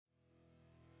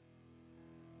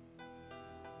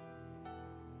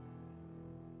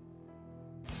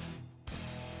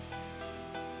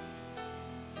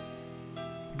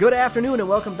Good afternoon and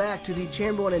welcome back to the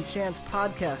Chamberlain and Chance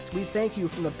podcast. We thank you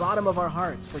from the bottom of our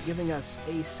hearts for giving us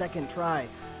a second try.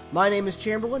 My name is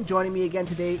Chamberlain. Joining me again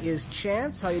today is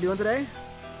Chance. How you doing today?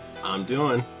 I'm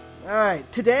doing. All right.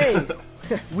 Today,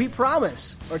 we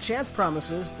promise, or Chance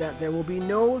promises, that there will be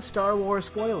no Star Wars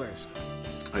spoilers.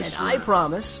 I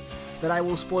promise that I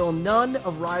will spoil none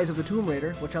of Rise of the Tomb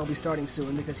Raider, which I'll be starting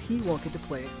soon because he won't get to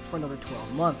play it for another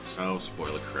 12 months. I'll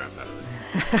spoil the crap out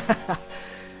of it.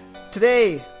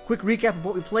 Today, quick recap of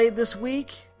what we played this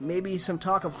week, maybe some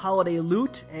talk of holiday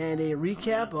loot, and a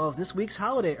recap of this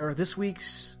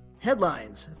week's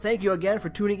headlines. Thank you again for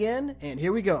tuning in, and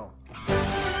here we go.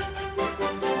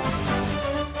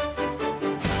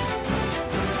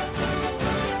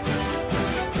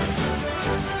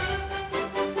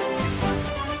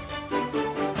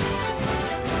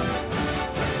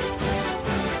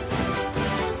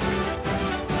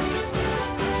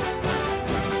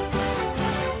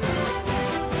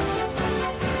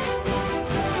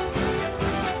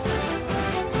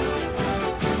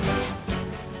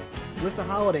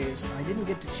 Holidays, I didn't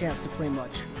get the chance to play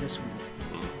much this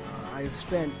week. I've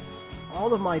spent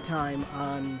all of my time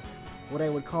on what I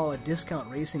would call a discount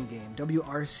racing game,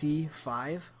 WRC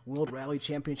 5, World Rally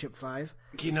Championship 5.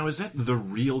 Okay, now is that the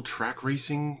real track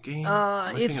racing game?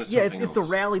 It's the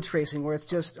rally tracing where it's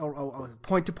just a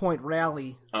point-to-point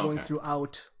rally going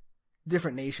throughout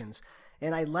different nations.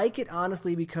 And I like it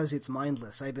honestly because it's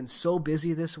mindless. I've been so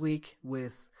busy this week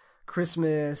with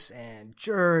Christmas and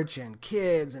church and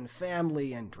kids and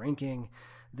family and drinking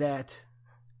that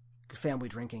family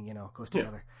drinking, goes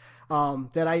together.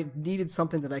 That I needed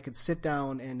something that I could sit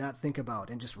down and not think about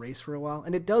and just race for a while.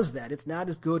 And it does that. It's not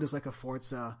as good as like a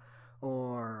Forza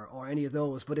or any of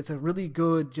those, but it's a really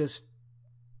good just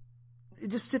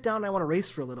sit down and I want to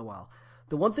race for a little while.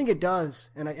 The one thing it does,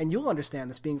 and you'll understand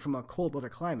this being from a cold weather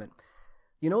climate,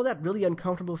 you know that really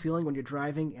uncomfortable feeling when you're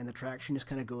driving and the traction just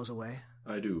kind of goes away?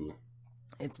 I do.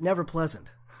 It's never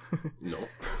pleasant. No.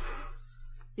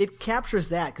 It captures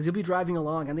that because you'll be driving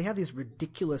along and they have these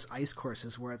ridiculous ice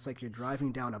courses where it's like you're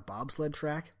driving down a bobsled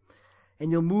track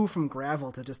and you'll move from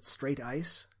gravel to just straight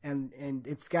ice and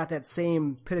it's got that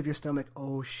same pit of your stomach,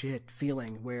 oh shit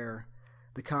feeling where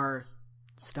the car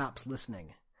stops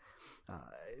listening.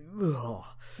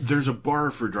 There's a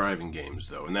bar for driving games,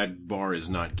 though, and that bar is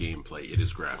not gameplay. It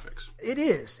is graphics. It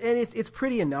is, and it's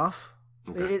pretty enough.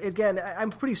 Okay. Again,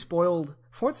 I'm pretty spoiled.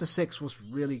 Forza 6 was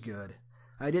really good.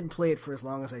 I didn't play it for as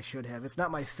long as I should have. It's not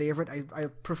my favorite. I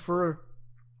prefer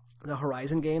the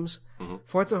Horizon games. Mm-hmm.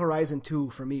 Forza Horizon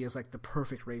 2, for me, is like the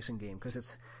perfect racing game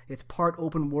because it's part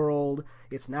open world.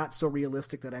 It's not so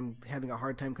realistic that I'm having a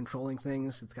hard time controlling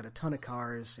things. It's got a ton of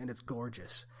cars, and it's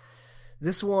gorgeous.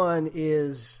 This one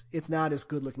it's not as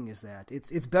good looking as that.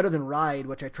 It's better than Ride,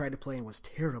 which I tried to play and was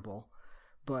terrible,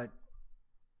 but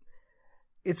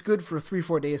it's good for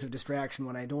 3-4 days of distraction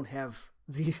when I don't have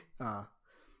the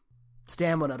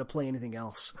stamina to play anything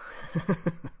else.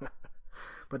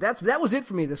 But that was it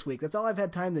for me this week. That's all I've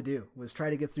had time to do, was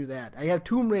try to get through that. I have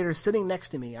Tomb Raider sitting next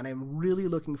to me, and I'm really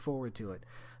looking forward to it.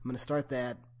 I'm going to start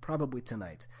that probably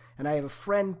tonight. And I have a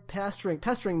friend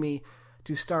pestering me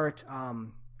to start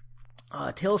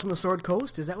Tales from the Sword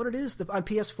Coast. Is that what it is? On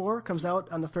PS4, comes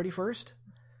out on the 31st.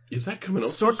 Is that coming out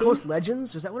Sword so Coast soon?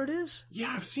 Legends? Is that what it is?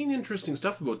 Yeah, I've seen interesting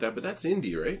stuff about that, but that's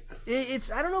indie, right?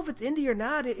 I don't know if it's indie or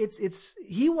not.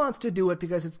 He wants to do it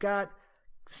because it's got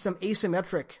some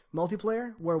asymmetric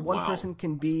multiplayer where one person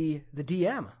can be the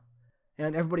DM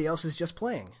and everybody else is just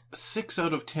playing. 6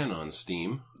 out of 10 on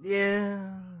Steam.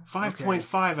 Yeah.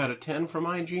 5.5 out of 10 from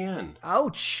IGN.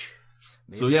 Ouch.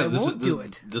 Maybe so yeah,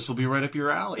 this will be right up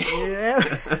your alley. Yeah.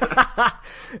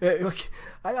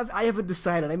 I haven't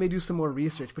decided. I may do some more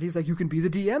research, but he's like, you can be the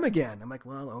DM again. I'm like,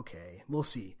 well, okay, we'll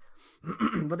see.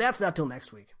 But that's not till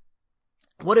next week.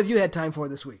 What have you had time for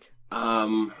this week?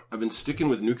 I've been sticking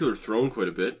with Nuclear Throne quite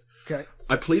a bit. Okay.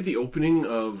 I played the opening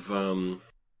of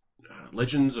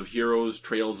Legends of Heroes: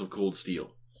 Trails of Cold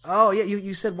Steel. Oh, yeah,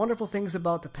 you said wonderful things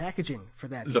about the packaging for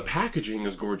that game. The packaging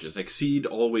is gorgeous.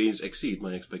 Always exceed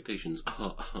my expectations.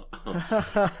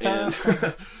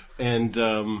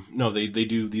 No, they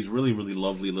do these really, really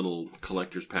lovely little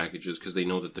collector's packages because they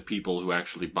know that the people who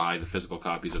actually buy the physical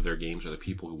copies of their games are the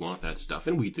people who want that stuff.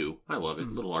 And we do. I love it.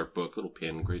 Mm-hmm. Little art book, little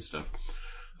pin, great stuff.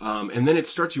 And then it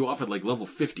starts you off at like level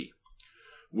 50.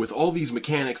 With all these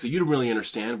mechanics that you don't really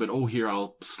understand, but here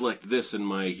I'll select this and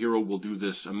my hero will do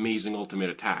this amazing ultimate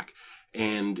attack.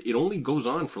 And it only goes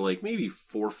on for like maybe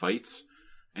 4 fights.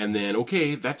 And then,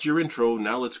 okay, that's your intro.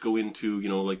 Now let's go into,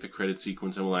 like the credit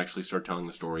sequence and we'll actually start telling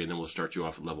the story and then we'll start you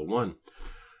off at level 1.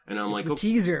 And I'm like, the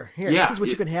teaser. Here, yeah, this is what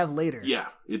you can have later. Yeah,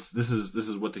 this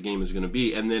is what the game is going to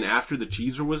be. And then after the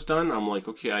teaser was done, I'm like,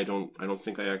 okay, I don't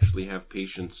think I actually have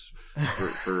patience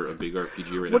for a big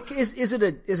RPG right now. Is it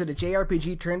a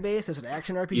JRPG turn based? Is it an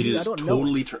action RPG? It is I don't know.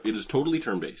 It is totally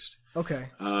turn based. Okay.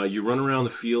 You run around the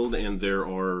field, and there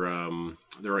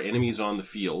are enemies on the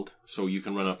field, so you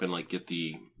can run up and like get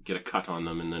a cut on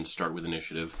them, and then start with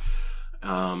initiative.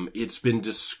 It's been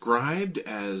described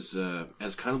as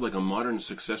kind of like a modern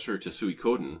successor to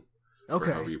Suikoden, or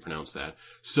however you pronounce that.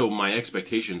 So my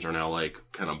expectations are now like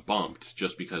kind of bumped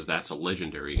just because that's a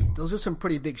legendary. Those are some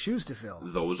pretty big shoes to fill.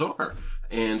 Those are.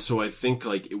 And so I think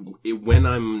like when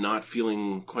I'm not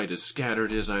feeling quite as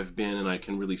scattered as I've been and I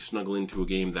can really snuggle into a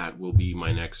game, that will be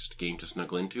my next game to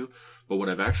snuggle into. But what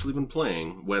I've actually been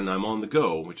playing when I'm on the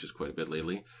go, which is quite a bit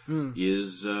lately,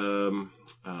 is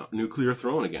Nuclear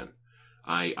Throne again.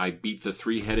 I beat the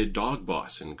 3-headed dog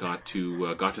boss and got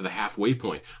to the halfway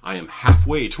point. I am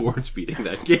halfway towards beating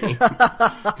that game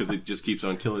because it just keeps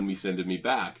on killing me, sending me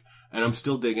back. And I'm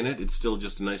still digging it. It's still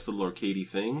just a nice little arcadey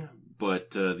thing.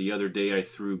 But the other day I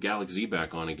threw Galaxy Z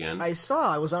back on again. I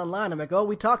was online. I'm like, oh,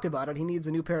 we talked about it. He needs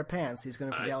a new pair of pants. He's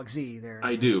going for Galaxy Z there.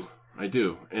 I do.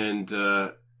 And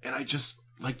I just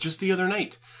the other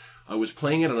night I was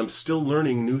playing it and I'm still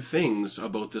learning new things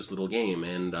about this little game.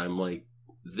 And I'm like,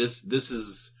 This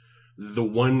is the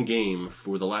one game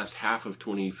for the last half of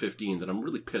 2015 that I'm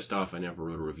really pissed off I never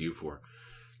wrote a review for.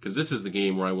 Because this is the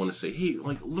game where I want to say, hey,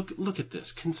 like, look at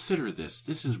this. Consider this.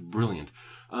 This is brilliant.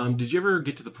 Did you ever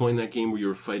get to the point in that game where you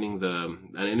were fighting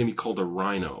an enemy called a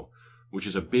Rhino, which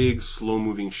is a big,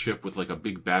 slow-moving ship with, like, a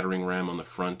big battering ram on the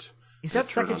front? Is that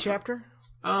second chapter?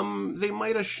 They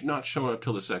might have not shown up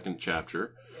till the second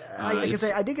chapter. I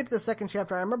did get to the second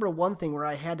chapter. I remember one thing where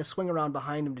I had to swing around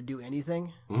behind him to do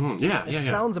anything. Mm-hmm. Yeah.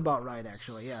 Sounds about right,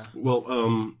 actually. Yeah. Well,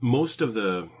 most of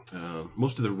the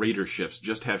raider ships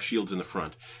just have shields in the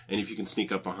front, and if you can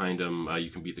sneak up behind them, you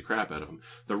can beat the crap out of them.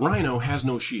 The Rhino has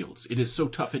no shields. It is so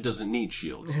tough it doesn't need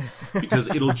shields because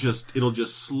it'll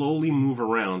just slowly move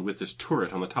around with this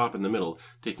turret on the top and the middle,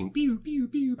 taking pew pew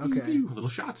pew pew pew little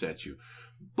shots at you.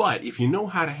 But if you know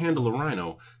how to handle a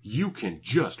Rhino, you can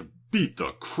just beat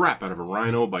the crap out of a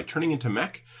Rhino by turning into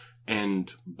mech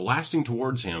and blasting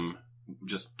towards him,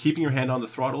 just keeping your hand on the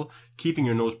throttle, keeping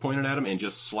your nose pointed at him, and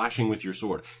just slashing with your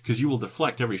sword. Because you will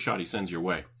deflect every shot he sends your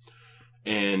way.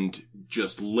 And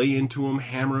just lay into him,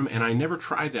 hammer him, and I never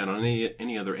tried that on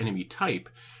any other enemy type,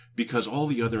 because all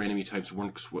the other enemy types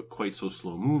weren't quite so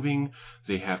slow-moving.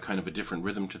 They have kind of a different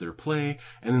rhythm to their play.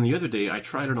 And then the other day, I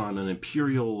tried it on an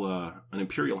Imperial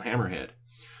Hammerhead,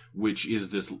 which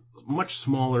is this much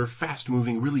smaller,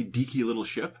 fast-moving, really deaky little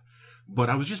ship. But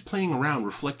I was just playing around,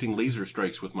 reflecting laser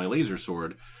strikes with my laser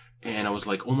sword, and I was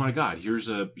like, oh my god, here's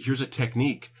a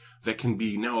technique that can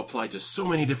be now applied to so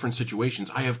many different situations.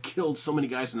 I have killed so many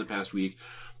guys in the past week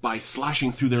by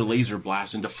slashing through their laser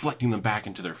blasts and deflecting them back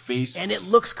into their face. And it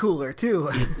looks cooler, too.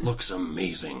 It looks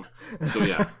amazing. So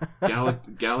yeah,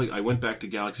 I went back to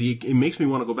Galaxy. It makes me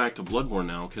want to go back to Bloodborne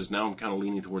now, because now I'm kind of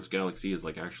leaning towards Galaxy as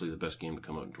like actually the best game to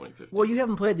come out in 2015. Well, you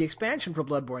haven't played the expansion for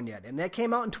Bloodborne yet, and that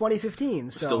came out in 2015,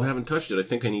 so... Still haven't touched it. I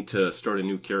think I need to start a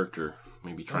new character.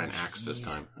 Maybe try an axe this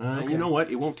time. Okay. You know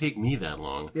what? It won't take me that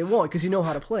long. It won't, because you know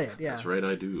how to play it, yeah. That's right,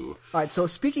 I do. All right, so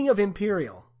speaking of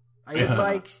Imperial, I would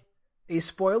like a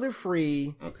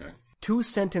spoiler-free,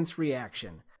 2-sentence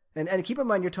reaction. And keep in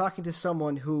mind, you're talking to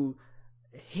someone who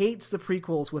hates the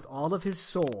prequels with all of his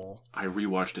soul. I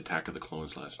rewatched Attack of the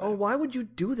Clones last night. Oh, why would you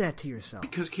do that to yourself?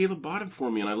 Because Caleb bought it for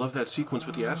me, and I love that sequence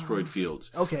with the asteroid fields.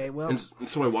 Okay, well... And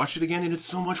so I watched it again, and it's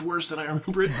so much worse than I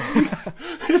remember it being.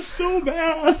 It's so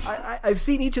bad! I've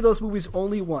seen each of those movies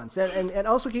only once. And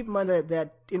also keep in mind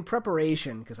that in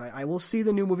preparation, because I will see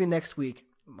the new movie next week,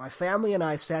 my family and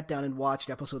I sat down and watched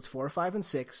episodes 4, 5, and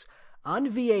 6 on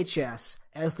VHS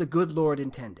as the good Lord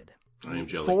intended. I am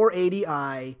jelly.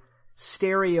 480i...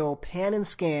 stereo, pan and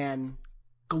scan,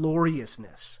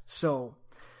 gloriousness. So,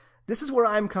 this is where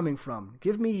I'm coming from.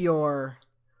 Give me your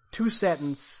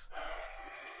 2-sentence.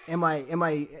 Am I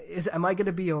going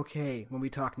to be okay when we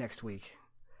talk next week?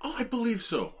 Oh, I believe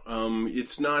so.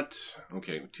 It's not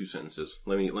okay. 2 sentences.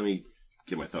 Let me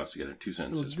get my thoughts together. 2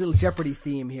 sentences. Little Jeopardy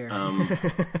theme here.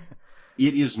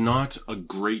 It is not a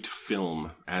great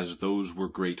film, as those were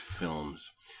great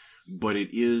films. But it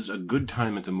is a good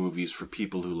time at the movies for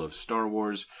people who love Star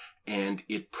Wars, and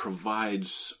it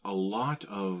provides a lot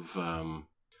of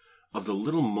the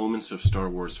little moments of Star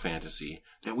Wars fantasy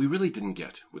that we really didn't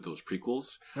get with those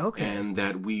prequels, and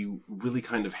that we really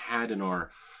kind of had in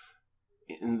our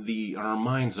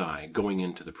mind's eye going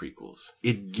into the prequels.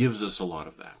 It gives us a lot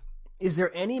of that. Is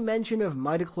there any mention of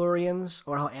midichlorians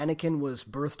or how Anakin was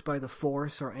birthed by the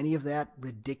Force or any of that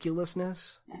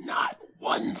ridiculousness? Not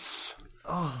once.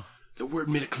 Oh. The word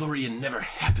midichlorian never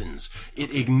happens.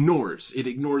 It ignores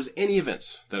any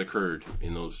events that occurred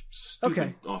in those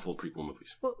stupid, awful prequel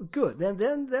movies. Well, good.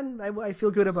 Then I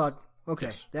feel good about. Okay,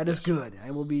 yes, that is good.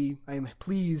 I'm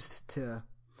pleased to.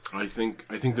 I think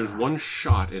there's one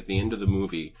shot at the end of the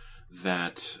movie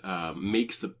that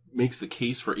makes the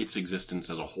case for its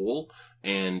existence as a whole,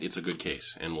 and it's a good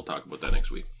case, and we'll talk about that next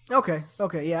week. Okay,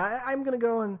 yeah, I'm gonna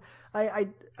go and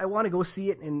I want to go see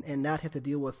it and not have to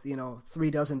deal with 3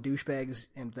 dozen douchebags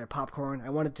and their popcorn. I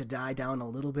want it to die down a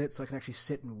little bit so I can actually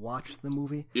sit and watch the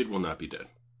movie. It will not be dead.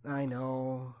 I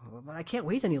know, but I can't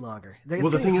wait any longer. The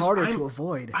thing is, harder to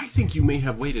avoid. I think you may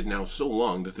have waited now so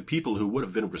long that the people who would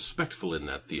have been respectful in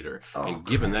that theater and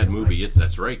given that movie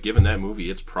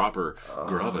its proper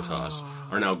gravitas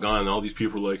are now gone. All these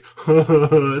people are like,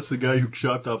 that's the guy who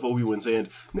chopped off Obi-Wan's hand.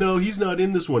 No, he's not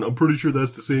in this one. I'm pretty sure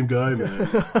that's the same guy, man.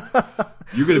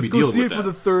 You're going to be dealing with that. Let's go see it for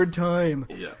the third time.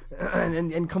 Yeah.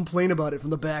 and complain about it from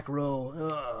the back row.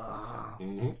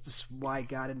 Mm-hmm. It's just why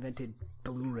God invented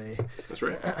Blu-ray. That's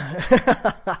right.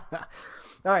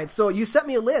 All right, so you sent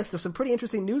me a list of some pretty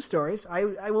interesting news stories.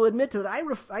 I will admit to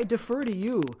that I defer to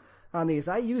you on these.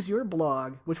 I use your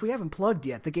blog, which we haven't plugged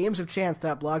yet,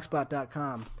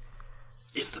 thegamesofchance.blogspot.com.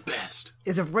 It's the best.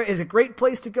 Is a great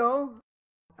place to go.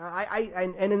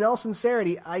 And in all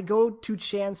sincerity, I go to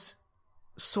Chance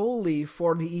solely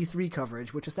for the E3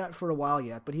 coverage, which is not for a while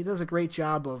yet, but he does a great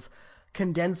job of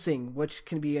condensing which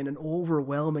can be an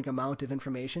overwhelming amount of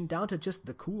information down to just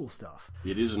the cool stuff.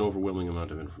 It is an overwhelming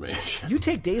amount of information. You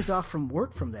take days off from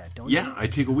work from that, don't you? Yeah, I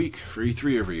take a week for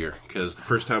E3 every year, because the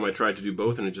first time I tried to do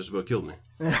both and it just about killed me.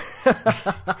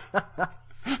 I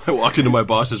walked into my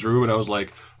boss's room and I was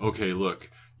like, okay, look,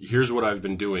 here's what I've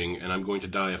been doing and I'm going to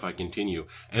die if I continue.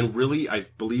 And really, I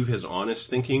believe his honest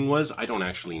thinking was, I don't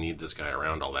actually need this guy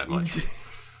around all that much.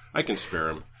 I can spare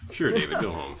him. Sure, David,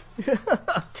 go home.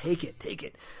 Take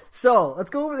it. So, let's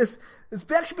go over this. It's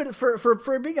actually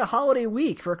for being a holiday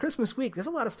week, for a Christmas week, there's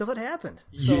a lot of stuff that happened.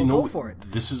 So go for it.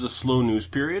 This is a slow news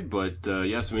period, but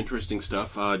some interesting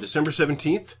stuff. December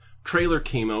 17th, trailer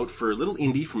came out for a little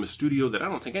indie from a studio that I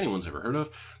don't think anyone's ever heard of,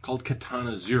 called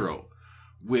Katana Zero,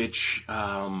 which,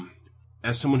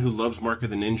 as someone who loves Mark of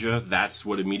the Ninja, that's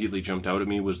what immediately jumped out at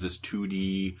me, was this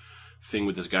 2D thing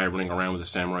with this guy running around with a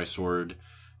samurai sword,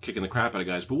 kicking the crap out of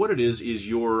guys. But what it is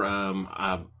you're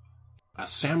a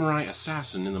samurai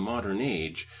assassin in the modern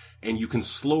age, and you can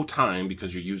slow time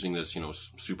because you're using this,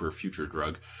 super future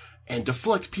drug, and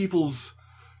deflect people's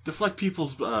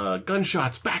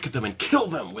gunshots back at them and kill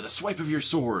them with a swipe of your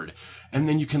sword. And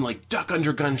then you can duck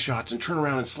under gunshots and turn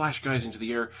around and slash guys into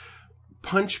the air.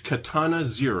 Punch Katana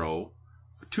Zero,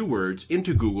 2 words,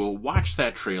 into Google, watch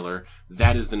that trailer.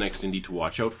 That is the next indie to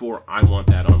watch out for. I want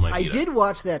that on my Vita. I did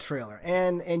watch that trailer,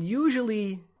 and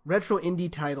usually retro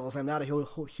indie titles I'm not a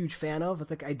huge fan of.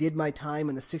 It's like I did my time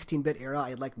in the 16-bit era.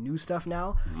 I like new stuff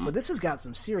now, but this has got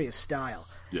some serious style.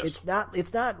 Yes.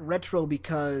 It's not retro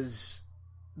because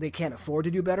they can't afford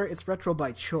to do better. It's retro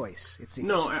by choice, it seems.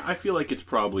 No, I feel like it's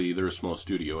probably they're a small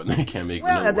studio and they can't make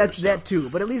that too.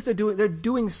 But at least they're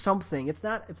doing something. It's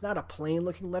not a plain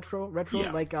looking retro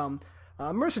like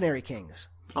Mercenary Kings.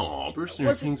 Oh,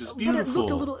 Mercenary Kings is beautiful. But it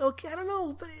looked a little I don't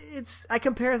know, but I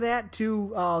compare that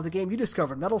to the game you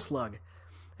discovered, Metal Slug.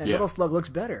 And Metal Slug looks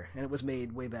better, and it was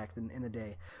made way back in the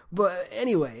day. But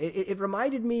anyway, it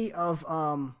reminded me of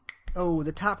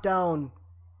the top down,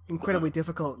 incredibly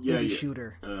difficult indie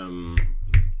shooter.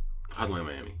 Hotline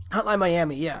Miami. Hotline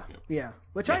Miami, yeah.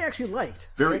 Which I actually liked.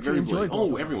 Very enjoyed.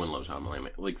 Oh, everyone loves Hotline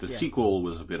Miami. The sequel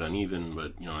was a bit uneven,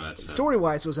 but that's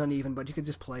story-wise was uneven, but you could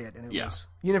just play it, and it was.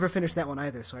 You never finished that one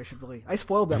either, so I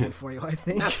spoiled that one for you. I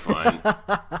think that's fine.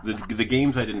 The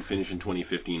games I didn't finish in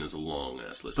 2015 is a long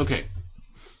ass list. Okay,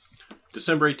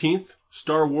 December 18th,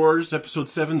 Star Wars Episode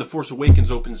 7: The Force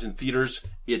Awakens opens in theaters.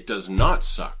 It does not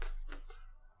suck.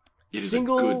 It is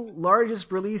single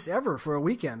largest release ever for a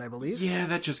weekend, I believe. Yeah,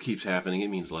 that just keeps happening. It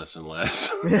means less and less.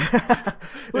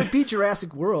 It would beat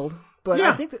Jurassic World, but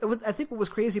I think what was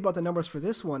crazy about the numbers for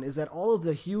this one is that all of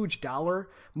the huge dollar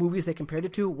movies they compared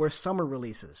it to were summer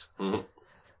releases. Mm-hmm.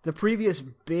 The previous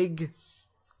big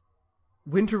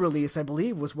winter release, I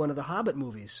believe, was one of the Hobbit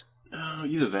movies.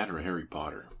 Either that or Harry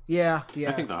Potter. Yeah.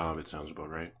 I think the Hobbit sounds about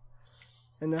right.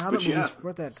 And the Hobbit movies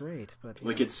weren't that great, but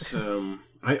it's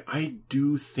I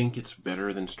do think it's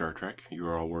better than Star Trek. You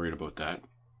were all worried about that.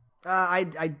 I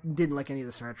didn't like any of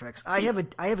the Star Treks. I have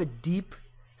a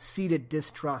deep-seated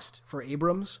distrust for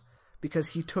Abrams because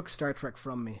he took Star Trek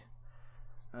from me.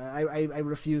 I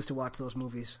refuse to watch those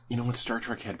movies. You know what? Star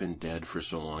Trek had been dead for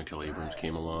so long till Abrams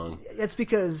came along. It's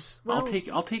because I'll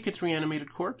take its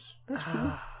reanimated corpse. That's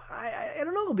cool. I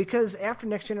don't know, because after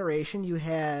Next Generation you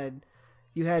had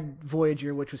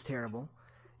Voyager, which was terrible.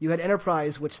 You had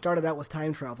Enterprise, which started out with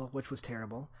time travel, which was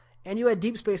terrible, and you had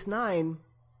Deep Space Nine,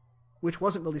 which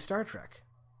wasn't really Star Trek.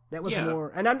 That was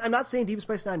more. And I'm not saying Deep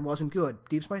Space Nine wasn't good.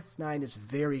 Deep Space Nine is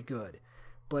very good.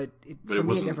 But for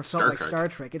me, it never felt like Star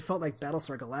Trek. It felt like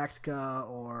Battlestar Galactica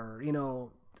or,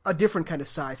 a different kind of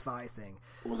sci-fi thing.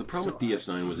 Well, the problem with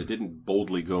DS9 was it didn't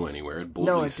boldly go anywhere. It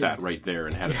boldly sat right there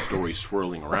and had a story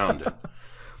swirling around it.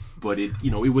 But it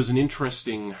was an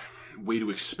interesting way to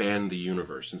expand the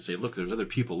universe and say, look, there's other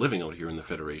people living out here in the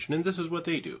Federation, and this is what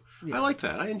they do. Yeah. I like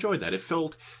that. I enjoyed that. It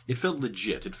felt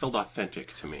legit. It felt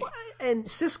authentic to me. Well, and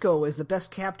Sisko is the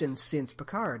best captain since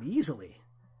Picard, easily.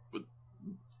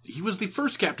 He was the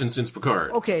first captain since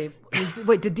Picard. Okay,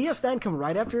 wait, did DS9 come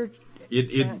right after?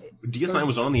 DS9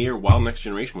 was on the air while Next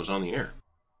Generation was on the air.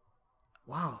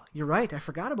 Wow, you're right. I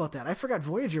forgot about that. I forgot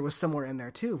Voyager was somewhere in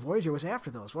there too. Voyager was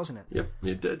after those, wasn't it? Yep,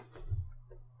 it did.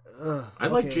 I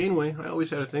like Janeway. I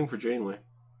always had a thing for Janeway.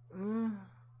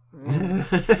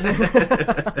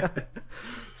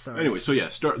 Sorry. Anyway, so yeah,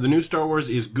 the new Star Wars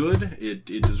is good. It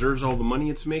deserves all the money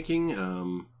it's making.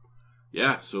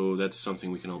 So that's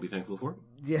something we can all be thankful for.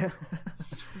 Yeah.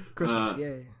 Christmas,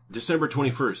 yay. December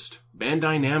 21st,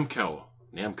 Bandai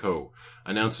Namco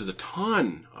announces a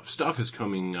ton of stuff is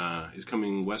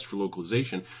coming west for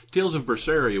localization. Tales of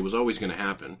Berseria was always going to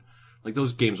happen. Like,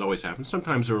 those games always happen.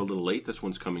 Sometimes they're a little late. This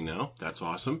one's coming now. That's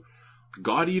awesome.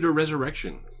 God Eater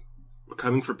Resurrection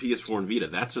coming for PS4 and Vita.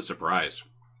 That's a surprise.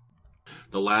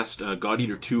 The last God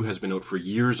Eater 2 has been out for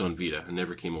years on Vita and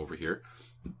never came over here.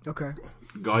 Okay.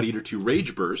 God Eater 2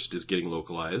 Rage Burst is getting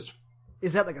localized.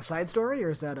 Is that like a side story,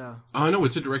 or is that a? No,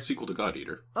 it's a direct sequel to God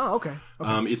Eater. Oh, okay.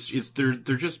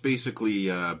 They're just basically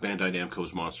Bandai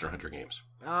Namco's Monster Hunter games.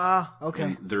 Okay.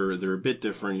 And they're a bit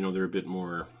different. They're a bit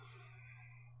more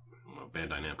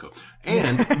Bandai Namco,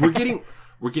 and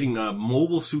we're getting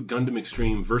Mobile Suit Gundam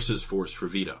Extreme versus Force for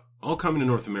Vita, all coming to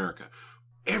North America.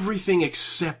 Everything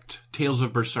except Tales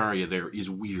of Berseria there is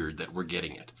weird that we're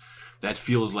getting it. That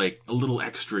feels like a little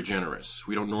extra generous.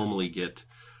 We don't normally get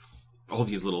all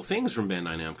these little things from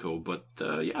Bandai Namco, but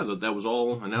that was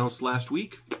all announced last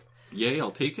week. Yay,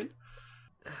 I'll take it.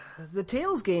 The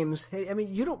Tales games, hey, I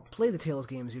mean, you don't play the Tales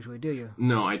games usually, do you?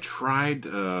 No, I tried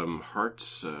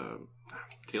Hearts,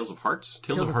 Tales of Hearts?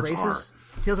 Tales of Hearts Graces?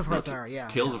 R. Tales of Hearts R, yeah.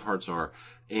 Tales of Hearts R.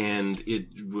 And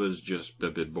it was just a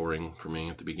bit boring for me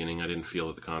at the beginning. I didn't feel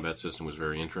that the combat system was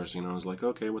very interesting, and I was like,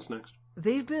 okay, what's next?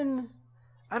 They've been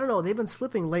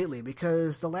slipping lately,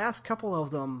 because the last couple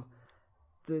of them,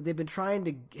 they've been trying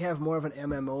to have more of an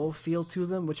MMO feel to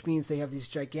them, which means they have these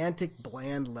gigantic,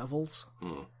 bland levels.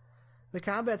 The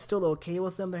combat's still okay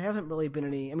with them. There haven't really been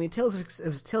any. I mean, Tales of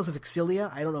Xillia.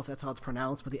 I don't know if that's how it's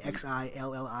pronounced, but the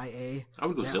Xillia. I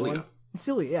would go Xillia.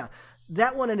 Xillia, yeah.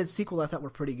 That one and its sequel I thought were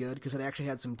pretty good because it actually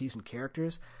had some decent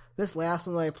characters. This last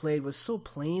one that I played was so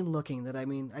plain looking that, I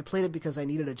mean, I played it because I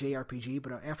needed a JRPG,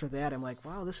 but after that I'm like,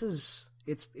 wow,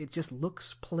 it just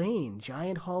looks plain.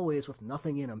 Giant hallways with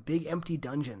nothing in them. Big empty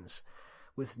dungeons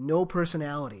with no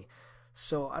personality.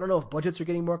 So I don't know if budgets are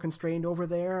getting more constrained over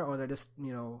there, or they're just,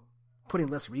 putting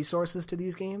less resources to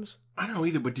these games. I don't know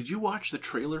either, but did you watch the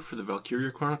trailer for the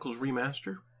Valkyria Chronicles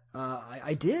remaster?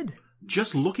 I did.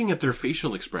 Just looking at their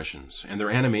facial expressions and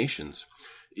their animations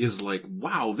is like,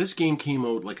 wow, this game came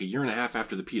out like a year and a half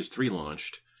after the PS3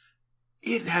 launched.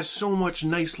 It has so much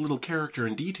nice little character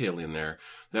and detail in there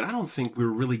that I don't think we're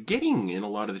really getting in a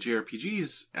lot of the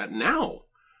JRPGs at now.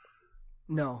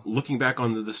 No. Looking back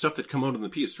on the stuff that come out on the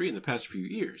PS3 in the past few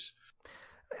years.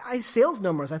 Sales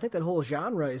numbers, I think that whole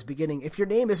genre is beginning. If your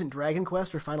name isn't Dragon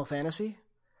Quest or Final Fantasy,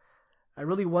 I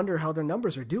really wonder how their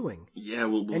numbers are doing. Yeah,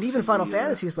 we'll and even Final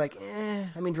Fantasy is like,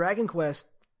 I mean, Dragon Quest,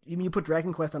 you put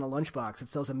Dragon Quest on a lunchbox, it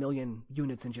sells 1 million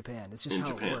units in Japan. It's just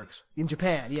how it works. In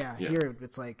Japan, yeah. Here,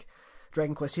 it's like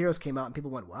Dragon Quest Heroes came out and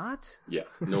people went, what? Yeah,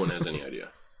 no one has any idea.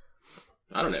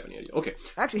 I don't have any idea. Okay.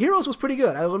 Actually, Heroes was pretty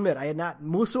good, I will admit. I had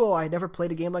never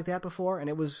played a game like that before, and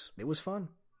it was fun.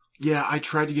 Yeah, I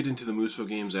tried to get into the Musou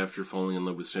games after falling in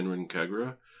love with Senran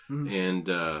Kagura. And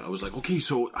I was like, okay,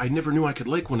 so I never knew I could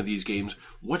like one of these games.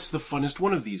 What's the funnest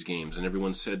one of these games? And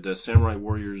everyone said Samurai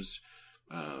Warriors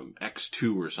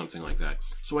X2 or something like that.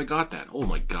 So I got that. Oh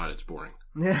my god, it's boring.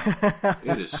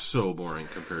 It is so boring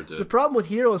compared to... The problem with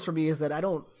Heroes for me is that I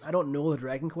don't know the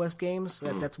Dragon Quest games.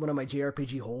 That's one of my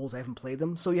JRPG holes. I haven't played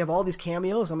them. So you have all these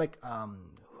cameos. I'm like,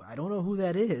 I don't know who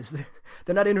that is.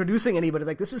 They're not introducing anybody.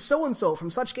 Like, this is so-and-so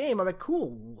from such game. I'm like,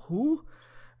 cool. Who?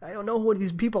 I don't know who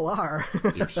these people are.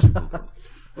 They're super important.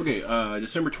 Okay,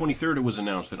 December 23rd, it was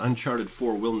announced that Uncharted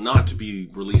 4 will not be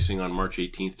releasing on March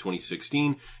 18th,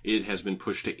 2016. It has been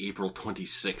pushed to April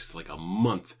 26th, like a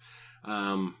month.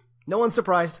 No one's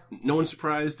surprised. No one's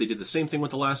surprised. They did the same thing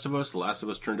with The Last of Us. The Last of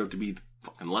Us turned out to be the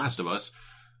fucking Last of Us.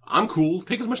 I'm cool.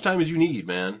 Take as much time as you need,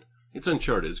 man. It's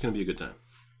Uncharted. It's going to be a good time.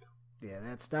 Yeah,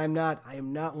 I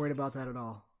am not worried about that at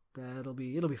all. It'll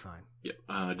be fine.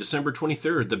 Yeah. December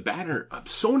 23rd, the banner,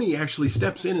 Sony actually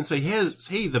steps in and say,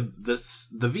 hey, the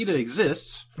Vita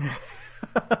exists.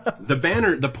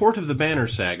 The port of the Banner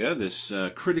Saga, this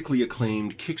critically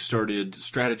acclaimed, kickstarted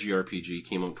strategy RPG,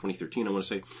 came out in 2013, I want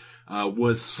to say,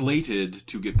 was slated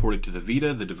to get ported to the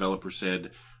Vita. The developer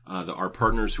said our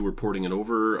partners who were porting it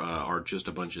over are just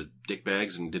a bunch of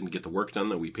dickbags and didn't get the work done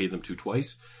that we paid them to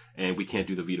twice, and we can't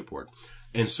do the Vita port.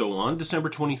 And so on December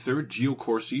 23rd, Gio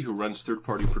Corsi, who runs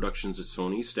third-party productions at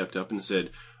Sony, stepped up and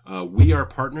said, we are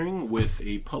partnering with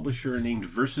a publisher named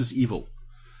Versus Evil,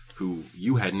 who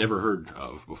you had never heard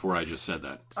of before I just said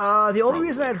that. The only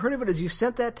reason I had heard of it is you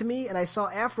sent that to me, and I saw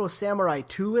Afro Samurai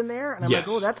 2 in there, and I'm like,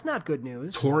 oh, that's not good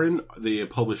news. Torin, they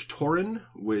published Torin,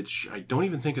 which I don't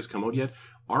even think has come out yet.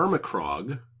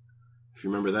 Armacrog, if you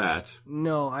remember that.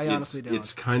 No, I honestly don't.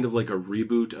 It's kind of like a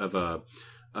reboot of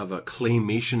a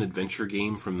claymation adventure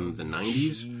game from the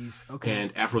 90s. Jeez. Okay.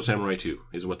 And Afro Samurai 2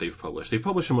 is what they've published. They've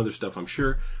published some other stuff, I'm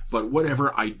sure, but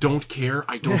whatever, I don't care.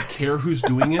 I don't care who's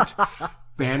doing it.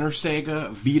 Banner Saga,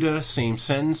 Vita, same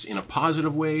sentence, in a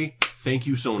positive way. Thank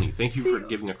you, Sony. Thank you for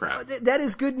giving a crap. That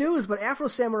is good news, but Afro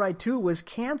Samurai 2 was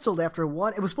canceled after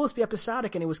one. It was supposed to be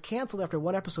episodic, and it was canceled after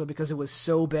one episode because it was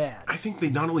so bad. I think they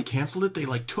not only canceled it, they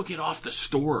took it off the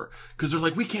store. Because they're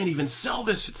like, we can't even sell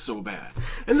this, it's so bad.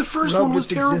 And the first one was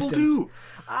terrible, too.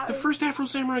 The first Afro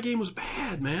Samurai game was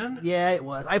bad, man. Yeah, it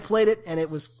was. I played it, and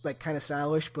it was kind of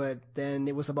stylish, but then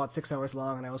it was about 6 hours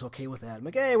long, and I was okay with that. I'm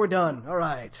like, hey, we're done. All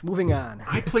right, moving on.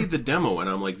 I played the demo, and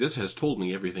I'm like, this has told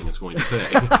me everything it's going to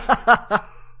say.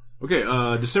 Okay,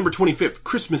 December 25th,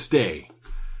 Christmas Day.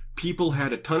 People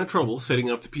had a ton of trouble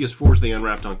setting up the PS4s they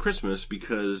unwrapped on Christmas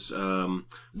because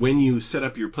when you set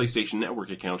up your PlayStation Network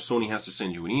account, Sony has to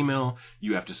send you an email.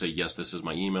 You have to say, yes, this is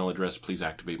my email address. Please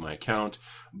activate my account.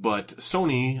 But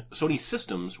Sony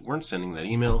systems weren't sending that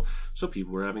email, so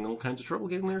people were having all kinds of trouble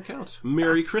getting their accounts.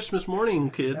 Merry Christmas morning,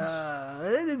 kids.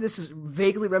 This is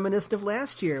vaguely reminiscent of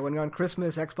last year when on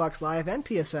Christmas, Xbox Live and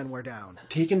PSN were down.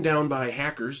 Taken down by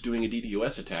hackers doing a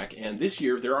DDoS attack, and this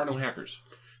year there are no hackers.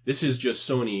 This is just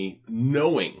Sony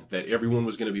knowing that everyone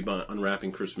was going to be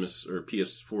unwrapping Christmas or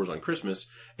PS4s on Christmas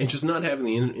and just not having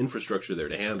the infrastructure there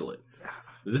to handle it.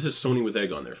 This is Sony with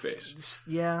egg on their face.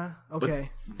 Yeah, okay.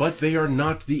 But they are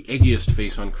not the eggiest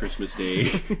face on Christmas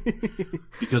Day.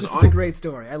 Because this is a great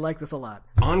story. I like this a lot.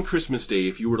 On Christmas Day,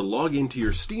 if you were to log into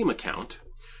your Steam account,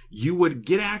 you would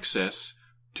get access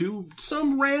to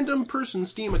some random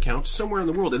person's Steam account somewhere in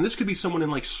the world. And this could be someone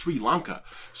in Sri Lanka.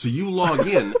 So you log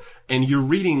in and you're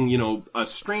reading, a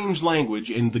strange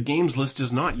language and the games list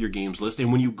is not your games list.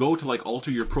 And when you go to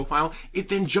alter your profile, it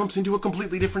then jumps into a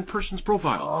completely different person's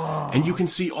profile. Oh. And you can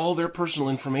see all their personal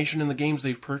information in the games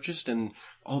they've purchased and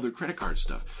all their credit card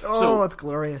stuff. Oh, that's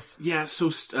glorious. Yeah, so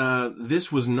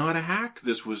this was not a hack.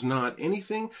 This was not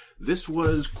anything. This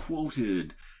was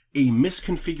quoted a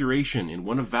misconfiguration in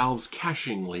one of Valve's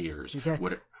caching layers. Okay.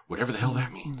 Whatever the hell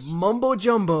that means. Mumbo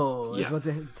jumbo is yeah.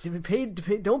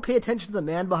 what don't pay attention to the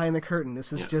man behind the curtain.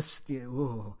 This is just, it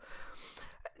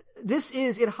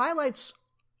highlights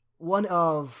one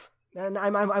of, and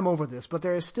I'm over this, but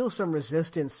there is still some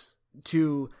resistance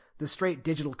to the straight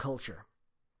digital culture.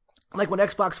 Like when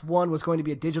Xbox One was going to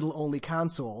be a digital-only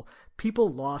console, people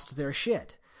lost their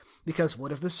shit. Because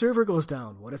what if the server goes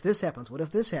down? What if this happens? What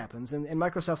if this happens? And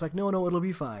Microsoft's like, no, it'll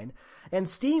be fine. And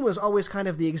Steam was always kind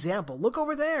of the example. Look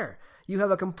over there. You have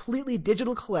a completely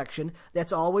digital collection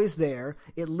that's always there.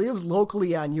 It lives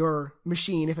locally on your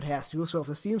machine if it has to. So if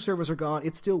the Steam servers are gone,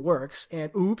 it still works.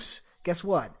 And oops, guess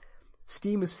what?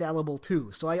 Steam is fallible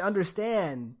too. So I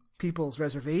understand people's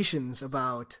reservations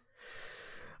about,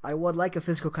 I would like a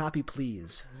physical copy,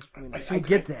 please. I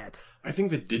get that. I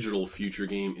think the digital future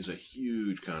game is a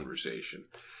huge conversation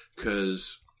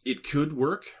because it could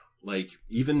work.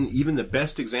 Even the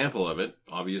best example of it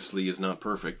obviously is not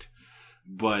perfect.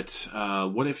 But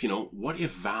what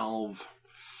if Valve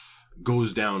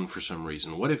goes down for some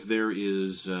reason? What if there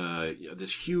is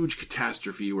this huge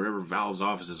catastrophe wherever Valve's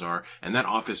offices are, and that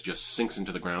office just sinks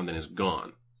into the ground and is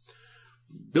gone?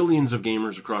 Billions of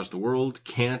gamers across the world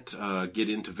can't get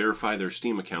in to verify their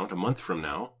Steam account a month from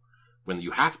now. When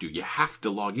you have to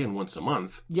log in once a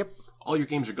month. Yep. All your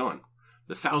games are gone.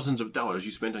 The thousands of dollars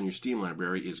you spent on your Steam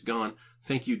library is gone.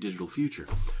 Thank you, digital future.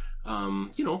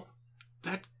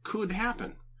 That could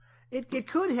happen. It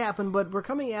could happen, but we're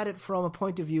coming at it from a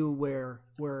point of view where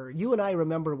you and I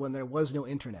remember when there was no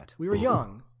internet. We were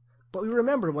young, but we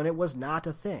remember when it was not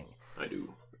a thing. I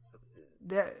do.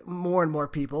 More and more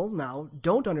people now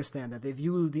don't understand that. They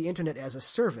view the internet as a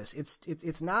service.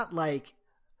 It's not like,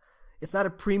 it's not a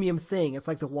premium thing. It's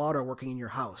like the water working in your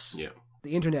house. Yeah.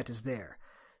 The internet is there.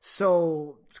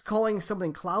 So calling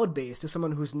something cloud-based to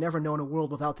someone who's never known a world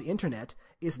without the internet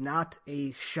is not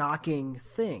a shocking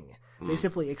thing. They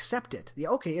simply accept it.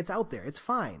 Okay, it's out there. It's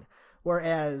fine.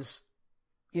 Whereas,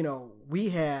 we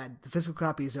had the physical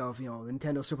copies of,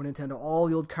 Nintendo, Super Nintendo, all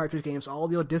the old cartridge games, all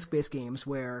the old disc-based games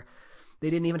where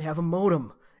they didn't even have a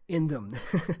modem in them.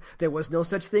 There was no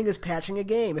such thing as patching a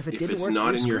game. If didn't work, it's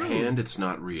not in your hand, it's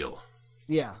not real.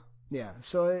 Yeah.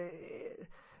 So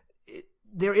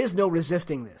there is no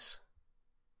resisting this.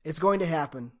 It's going to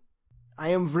happen. I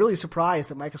am really surprised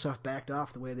that Microsoft backed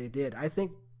off the way they did. I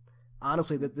think,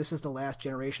 honestly, that this is the last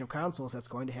generation of consoles that's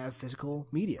going to have physical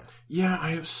media. Yeah,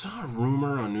 I saw a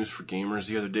rumor on News for Gamers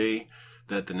the other day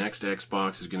that the next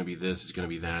Xbox is going to be this, it's going to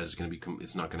be that, it's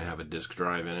not going to have a disc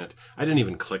drive in it. I didn't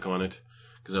even click on it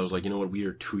because I was like, you know what, we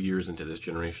are 2 years into this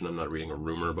generation. I'm not reading a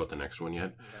rumor about the next one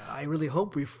yet. I really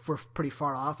hope we're pretty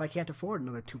far off. I can't afford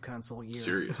another 2-console year.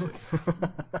 Seriously.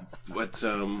 But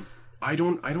I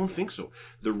don't think so.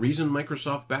 The reason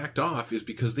Microsoft backed off is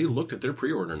because they looked at their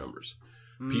pre-order numbers.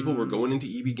 People were going into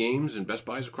EB Games and Best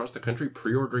Buys across the country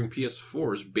pre-ordering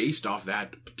PS4s based off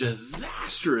that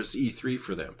disastrous E3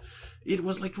 for them. It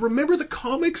was like, remember the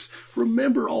comics?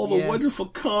 Remember all the wonderful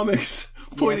comics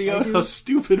pointing out how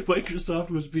stupid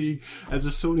Microsoft was being. As a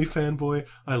Sony fanboy,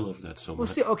 I love that so much. Well,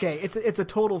 see, okay, it's a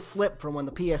total flip from when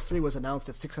the PS3 was announced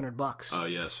at $600. Oh,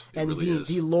 yes, it and really is.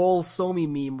 The LOL Somi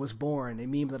meme was born, a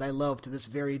meme that I love to this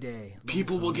very day.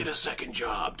 People will get a second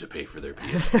job to pay for their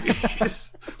PS3.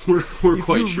 we're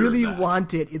quite sure. If you really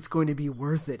want it, it's going to be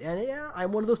worth it. And yeah,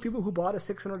 I'm one of those people who bought a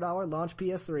 $600 launch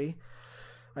PS3.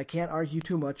 I can't argue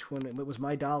too much when it was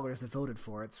my dollars that voted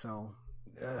for it, so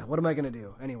what am I going to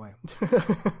do? Anyway.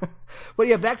 But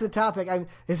yeah, back to the topic.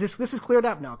 This is cleared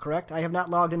up now, correct? I have not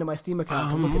logged into my Steam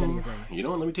account to look at anything. You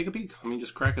know what? Let me take a peek. Let me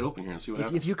just crack it open here and see what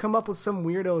happens. If you come up with some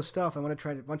weirdo stuff, I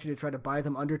want you to try to buy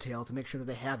them Undertale to make sure that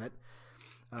they have it.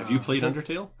 Have you played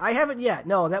Undertale? I haven't yet.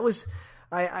 No, that was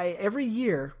I every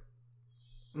year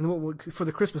for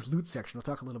the Christmas loot section. We'll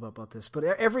talk a little bit about this, but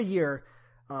every year.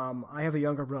 I have a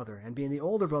younger brother, and being the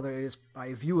older brother,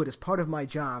 I view it as part of my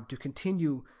job to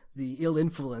continue the ill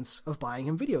influence of buying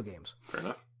him video games. Fair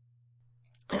enough.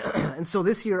 And so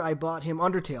this year I bought him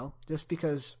Undertale, just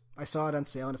because I saw it on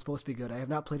sale and it's supposed to be good. I have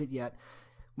not played it yet.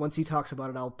 Once he talks about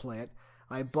it, I'll play it.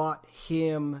 I bought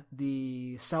him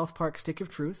the South Park Stick of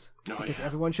Truth, because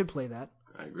everyone should play that.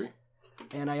 I agree.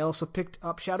 And I also picked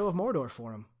up Shadow of Mordor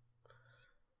for him,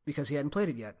 because he hadn't played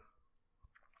it yet.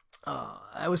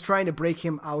 I was trying to break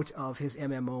him out of his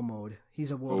MMO mode.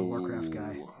 He's a World of Warcraft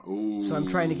guy. So I'm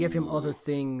trying to give him other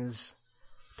things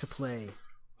to play.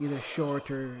 Either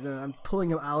short or... I'm pulling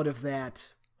him out of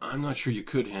that. I'm not sure you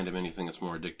could hand him anything that's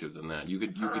more addictive than that. You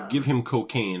could give him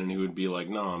cocaine and he would be like,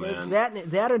 "No, man."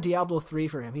 It's that or Diablo 3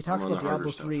 for him. He talks about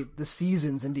Diablo 3, the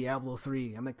seasons in Diablo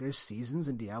 3. I'm like, there's seasons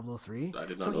in Diablo 3? I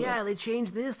did not know that. They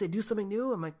changed this. They do something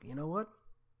new. I'm like, you know what?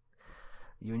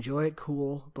 You enjoy it,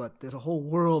 cool, but there's a whole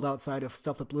world outside of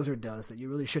stuff that Blizzard does that you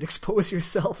really should expose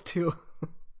yourself to.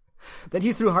 Then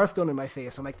he threw Hearthstone in my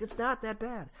face. I'm like, it's not that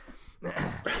bad.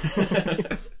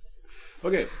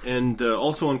 Okay, and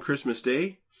also on Christmas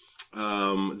Day,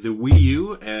 the Wii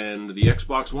U and the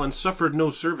Xbox One suffered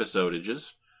no service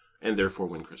outages, and therefore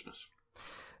win Christmas.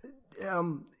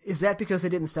 Is that because they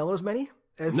didn't sell as many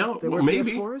as there were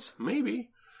maybe, PS4s? Maybe.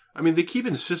 I mean, they keep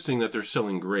insisting that they're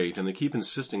selling great, and they keep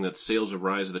insisting that sales of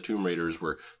Rise of the Tomb Raiders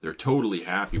they're totally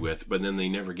happy with, but then they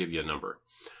never give you a number.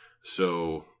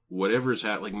 So whatever's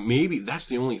maybe that's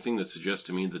the only thing that suggests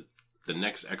to me that the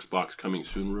next Xbox coming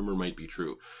soon rumor might be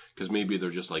true, because maybe they're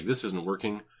just like, this isn't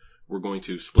working. We're going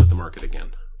to split the market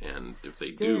again, and if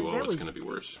they do, it's going to be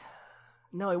worse.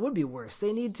 No, it would be worse.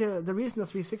 They need to. The reason the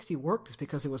 360 worked is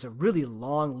because it was a really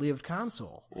long-lived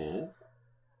console. Mm-hmm.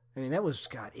 I mean, that was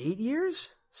 8 years.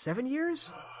 7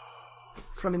 years?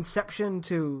 From inception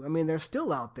to... I mean, they're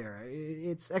still out there.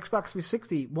 It's Xbox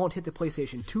 360 won't hit the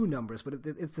PlayStation 2 numbers, but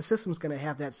the system's going to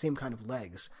have that same kind of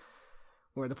legs.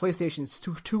 Where the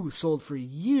PlayStation 2 sold for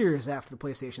years after the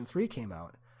PlayStation 3 came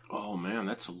out. Oh, man,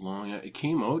 that's a long... It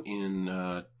came out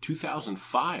in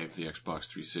 2005, the Xbox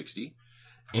 360.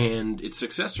 And its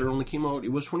successor only came out...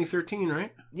 It was 2013,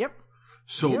 right? Yep.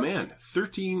 So, man,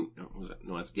 13... Oh, was that?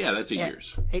 No, that's 8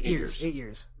 years. 8 years. 8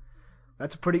 years.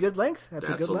 That's a pretty good length. That's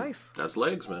a good life. That's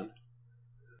legs, man.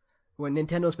 When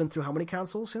Nintendo's been through how many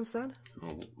consoles since then?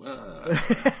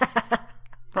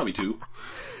 Probably 2.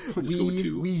 We'll just go with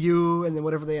 2. Wii U, and then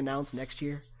whatever they announce next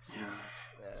year. Yeah.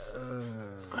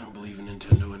 I don't believe in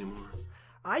Nintendo anymore.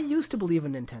 I used to believe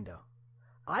in Nintendo.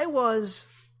 I was...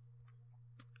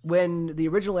 When the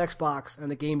original Xbox and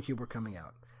the GameCube were coming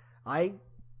out, I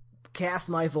cast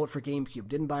my vote for GameCube,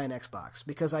 didn't buy an Xbox,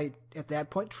 because I, at that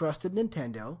point, trusted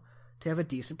Nintendo to have a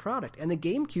decent product. And the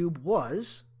GameCube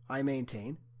was, I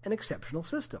maintain, an exceptional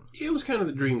system. It was kind of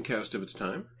the Dreamcast of its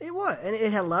time. It was, and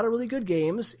it had a lot of really good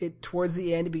games. Towards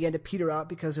the end, it began to peter out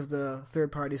because of the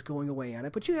third parties going away on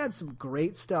it, but you had some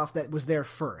great stuff that was there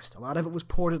first. A lot of it was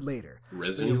ported later.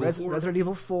 Resident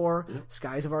Evil 4, yeah.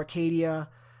 Skies of Arcadia,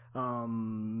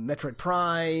 Metroid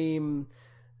Prime,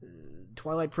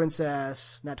 Twilight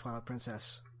Princess, not Twilight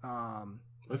Princess. I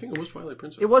think it was Twilight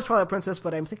Princess. It was Twilight Princess,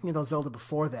 but I'm thinking of the Zelda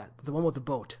before that, the one with the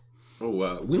boat.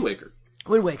 Oh, Wind Waker.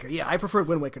 Wind Waker, yeah. I preferred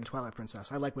Wind Waker to Twilight Princess.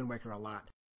 I like Wind Waker a lot.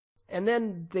 And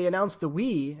then they announced the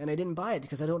Wii, and I didn't buy it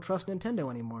because I don't trust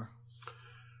Nintendo anymore.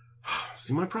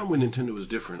 See, my problem with Nintendo was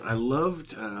different. I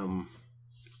loved... when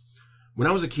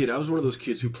I was a kid, I was one of those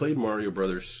kids who played Mario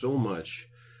Brothers so much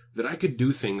that I could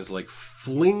do things like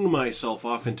fling myself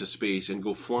off into space and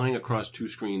go flying across 2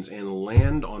 screens and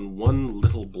land on one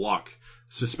little block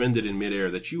suspended in midair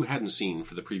that you hadn't seen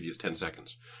for the previous 10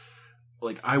 seconds.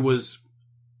 Like,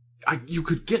 you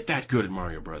could get that good at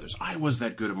Mario Brothers. I was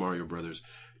that good at Mario Brothers.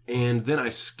 And then I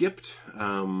skipped the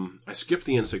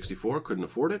N64, couldn't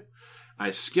afford it.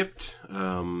 I skipped the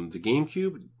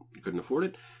GameCube, couldn't afford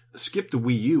it. Skipped the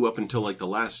Wii U up until like the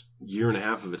last year and a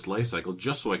half of its life cycle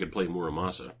just so I could play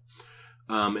Muramasa.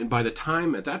 And by the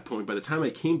time I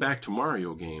came back to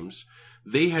Mario games,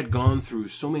 they had gone through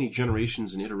so many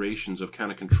generations and iterations of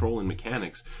kind of control and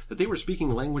mechanics that they were speaking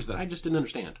a language that I just didn't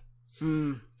understand.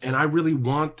 And I really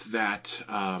want that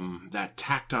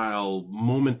tactile,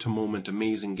 moment-to-moment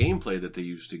amazing gameplay that they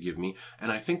used to give me.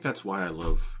 And I think that's why I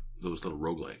love those little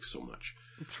roguelikes so much.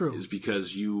 True. Is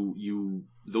because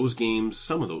those games,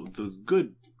 some of the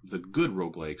good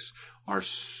roguelikes are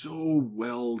so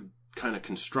well kind of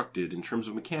constructed in terms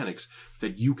of mechanics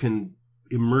that you can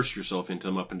immerse yourself into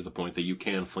them up into the point that you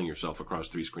can fling yourself across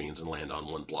 3 screens and land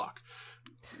on one block.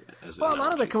 Well, a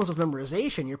lot of that comes with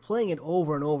memorization. You're playing it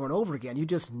over and over and over again. You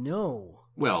just know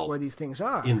where these things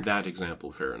are. In that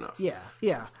example, fair enough.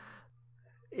 Yeah.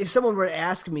 If someone were to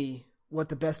ask me what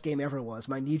the best game ever was,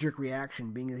 my knee-jerk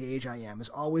reaction, being the age I am, is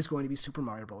always going to be Super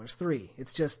Mario Bros. 3.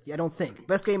 It's just, I don't think.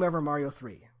 Best game ever, Mario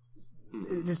 3.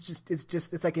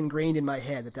 It's like ingrained in my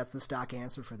head that that's the stock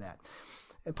answer for that.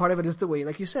 And part of it is the way,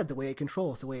 like you said, the way it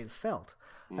controls, the way it felt.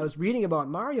 I was reading about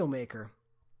Mario Maker,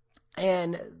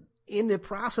 and in the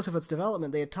process of its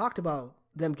development, they had talked about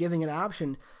them giving an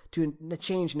option to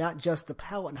change not just the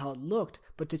palette and how it looked,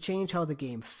 but to change how the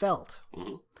game felt,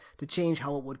 to change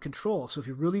how it would control. So if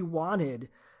you really wanted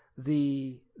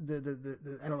the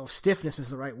I don't know if stiffness is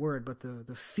the right word, but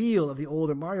the feel of the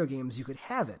older Mario games, you could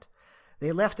have it.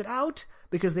 They left it out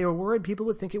because they were worried people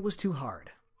would think it was too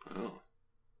hard. Oh.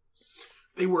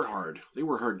 They were hard. They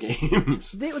were hard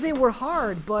games. They were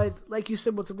hard, but like you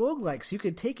said with the roguelikes, you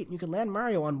could take it and you could land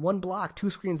Mario on one block 2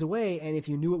 screens away, and if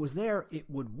you knew it was there, it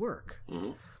would work.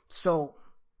 Mm-hmm. So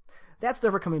that's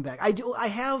never coming back. I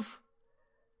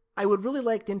would really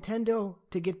like Nintendo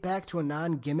to get back to a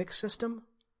non-gimmick system.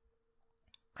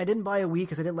 I didn't buy a Wii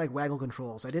because I didn't like waggle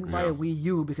controls. I didn't buy a Wii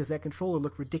U because that controller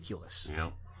looked ridiculous.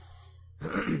 Yeah.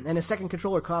 And a second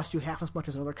controller cost you half as much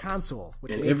as another console,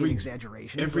 which may be an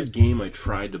exaggeration. Every game I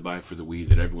tried to buy for the Wii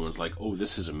that everyone's like, oh,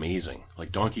 this is amazing,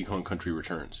 like Donkey Kong Country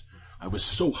Returns. I was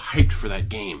so hyped for that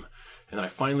game. And then I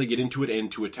finally get into it,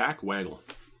 and to attack, waggle.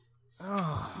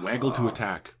 Oh. Waggle to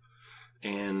attack.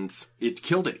 And it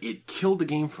killed it. It killed the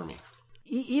game for me.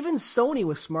 Even Sony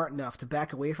was smart enough to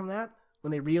back away from that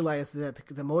when they realized that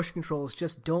the motion controls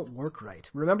just don't work right.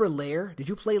 Remember Lair? Did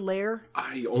you play Lair?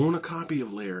 I own a copy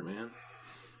of Lair, man.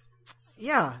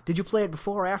 Yeah. Did you play it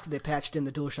before or after they patched in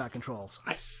the DualShock controls?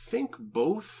 I think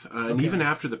both. And even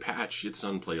after the patch, it's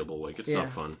unplayable. Like, it's not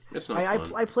fun. It's not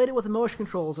fun. I played it with the motion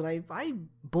controls, and I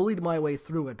bullied my way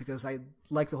through it because I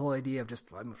like the whole idea of just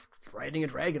I'm riding a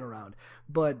dragon around.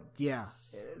 But, yeah,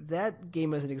 that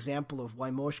game is an example of why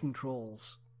motion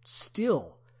controls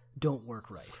still don't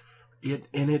work right.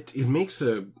 It makes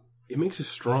a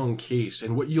strong case,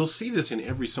 and what you'll see this in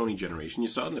every Sony generation. You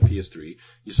saw it in the PS3,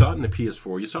 you saw it in the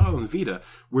PS4, you saw it on the Vita,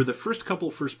 where the first couple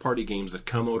first-party games that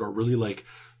come out are really like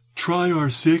try our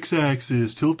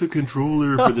 6-axis, tilt the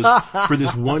controller for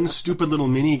this one stupid little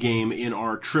mini game in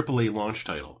our AAA launch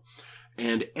title.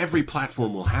 And every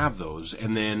platform will have those.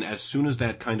 And then as soon as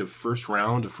that kind of first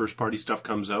round of first party stuff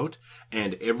comes out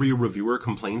and every reviewer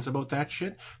complains about that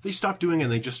shit, they stop doing it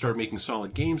and they just start making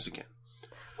solid games again.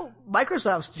 Well,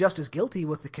 Microsoft's just as guilty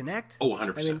with the Kinect. Oh,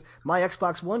 100%. I mean, my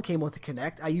Xbox One came with the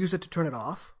Kinect. I use it to turn it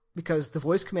off because the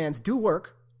voice commands do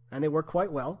work, and they work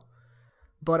quite well.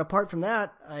 But apart from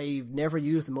that, I've never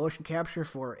used the motion capture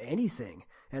for anything,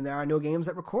 and there are no games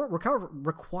that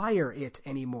require it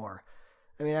anymore.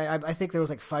 I mean, I think there was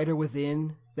like Fighter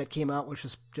Within that came out, which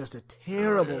was just a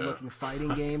terrible-looking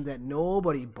fighting game that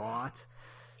nobody bought.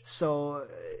 So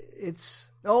it's...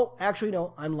 Oh, actually,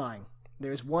 no, I'm lying.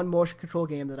 There's one motion control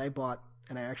game that I bought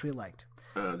and I actually liked.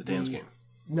 The dance game?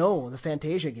 No, the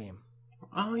Fantasia game.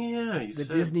 Oh, yeah. The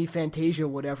Disney Fantasia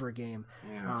whatever game.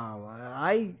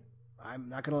 Yeah. I'm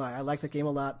not going to lie. I like that game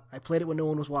a lot. I played it when no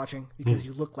one was watching because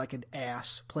you look like an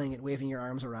ass playing it, waving your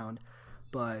arms around.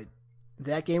 But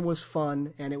that game was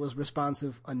fun and it was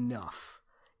responsive enough.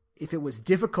 If it was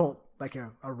difficult, like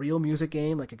a real music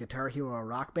game, like a Guitar Hero or a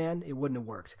Rock Band, it wouldn't have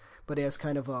worked. But as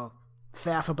kind of a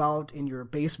faff about in your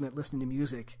basement listening to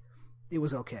music, it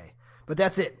was okay. But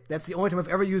that's it. That's the only time I've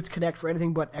ever used Kinect for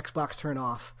anything but Xbox Turn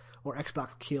Off or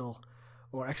Xbox Kill.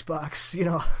 Or Xbox,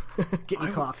 get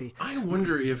me coffee. I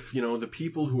wonder if, the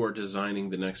people who are designing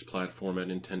the next platform at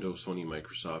Nintendo, Sony,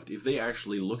 Microsoft, if they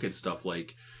actually look at stuff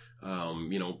like,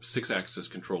 6-axis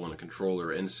control and a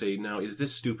controller and say, now, is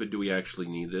this stupid? Do we actually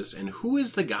need this? And who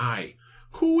is the guy?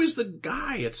 Who is the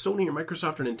guy at Sony or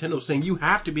Microsoft or Nintendo saying you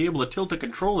have to be able to tilt a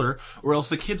controller or else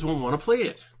the kids won't want to play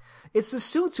it? It's the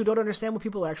suits who don't understand what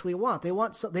people actually want. They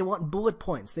want bullet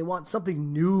points. They want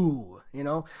something new,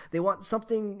 They want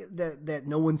something that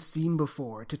no one's seen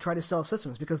before to try to sell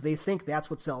systems because they think that's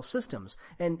what sells systems.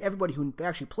 And everybody who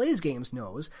actually plays games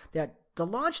knows that the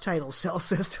launch titles sell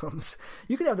systems.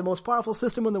 You can have the most powerful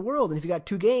system in the world, and if you got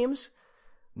 2 games,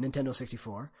 Nintendo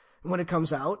 64, when it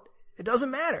comes out, it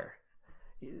doesn't matter.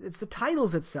 It's the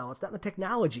titles that sell. It's not the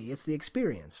technology. It's the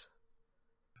experience.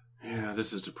 Yeah,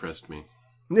 this has depressed me.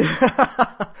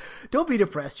 Don't be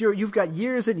depressed. You've got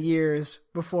years and years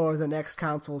before the next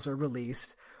consoles are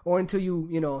released, or until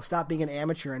you stop being an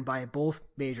amateur and buy both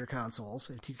major consoles,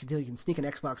 until you can sneak an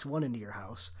Xbox One into your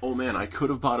house. Oh man, I could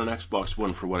have bought an Xbox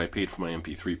One for what I paid for my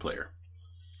MP3 player.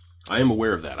 I am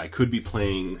aware of that. I could be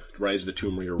playing Rise of the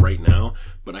Tomb Raider right now,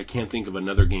 but I can't think of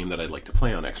another game that I'd like to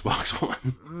play on Xbox One.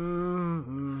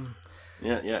 Mm-hmm.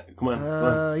 Yeah. Come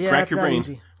on. Yeah, crack your brain.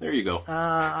 Easy. There you go.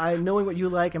 Knowing what you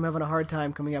like, I'm having a hard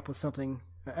time coming up with something.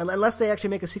 Unless they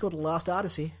actually make a sequel to Lost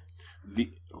Odyssey.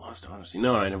 The Lost Odyssey?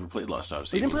 No, I never played Lost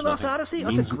Odyssey. You didn't play Lost Odyssey? Oh,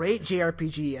 it's a great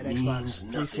JRPG at Xbox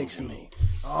 360.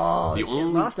 Oh,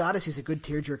 Lost Odyssey is a good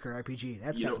tearjerker RPG.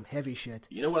 That's got some heavy shit.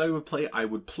 You know what I would play? I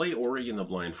would play Ori and the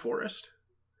Blind Forest.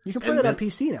 You can play that on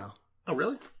PC now. Oh,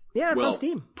 really? Yeah, it's on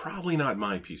Steam. Probably not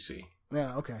my PC.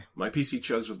 Yeah, okay. My PC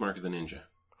chugs with Mark of the Ninja.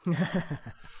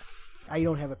 I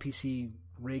don't have a PC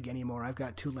rig anymore. I've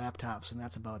got 2 laptops, and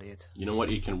that's about it. You know what?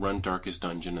 You can run Darkest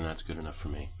Dungeon, and that's good enough for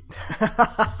me.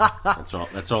 That's all.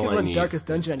 That's all you can I run need. Darkest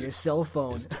Dungeon on your cell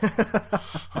phone.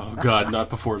 Oh God, not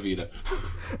before Vita.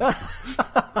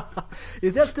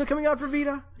 Is that still coming out for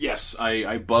Vita? Yes,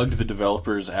 I bugged the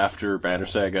developers after Banner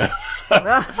Saga.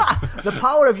 The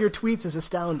power of your tweets is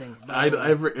astounding.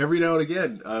 Every now and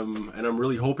again, and I'm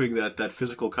really hoping that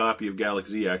physical copy of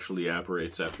Galaxy actually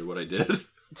apparates after what I did.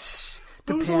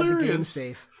 To pad the game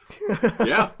safe.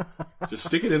 Yeah. Just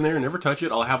stick it in there and never touch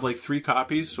it. I'll have like 3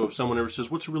 copies, so if someone ever says,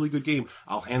 what's a really good game?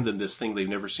 I'll hand them this thing they've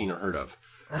never seen or heard of.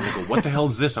 And they go, what the hell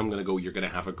is this? I'm going to go, you're going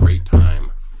to have a great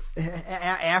time.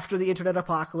 After the internet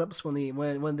apocalypse,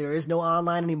 when there is no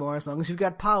online anymore, as long as you've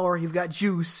got power, you've got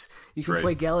juice, you can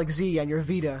play Galaxy on your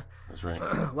Vita. That's right.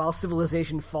 While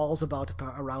civilization falls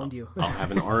around you. I'll have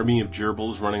an army of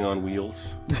gerbils running on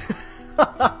wheels.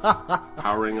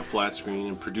 Powering a flat screen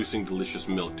and producing delicious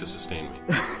milk to sustain me.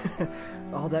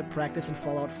 All that practice in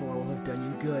Fallout 4 will have done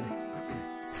you good.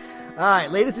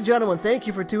 Alright, ladies and gentlemen, thank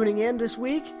you for tuning in this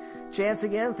week. Chance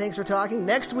again, thanks for talking.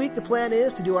 Next week, the plan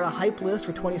is to do our hype list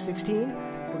for 2016.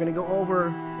 We're going to go over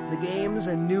the games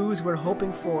and news we're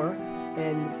hoping for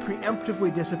and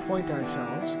preemptively disappoint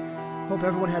ourselves. Hope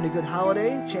everyone had a good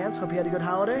holiday. Chance, hope you had a good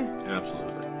holiday.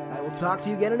 Absolutely. I will talk to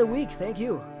you again in a week. Thank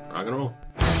you. Rock and roll.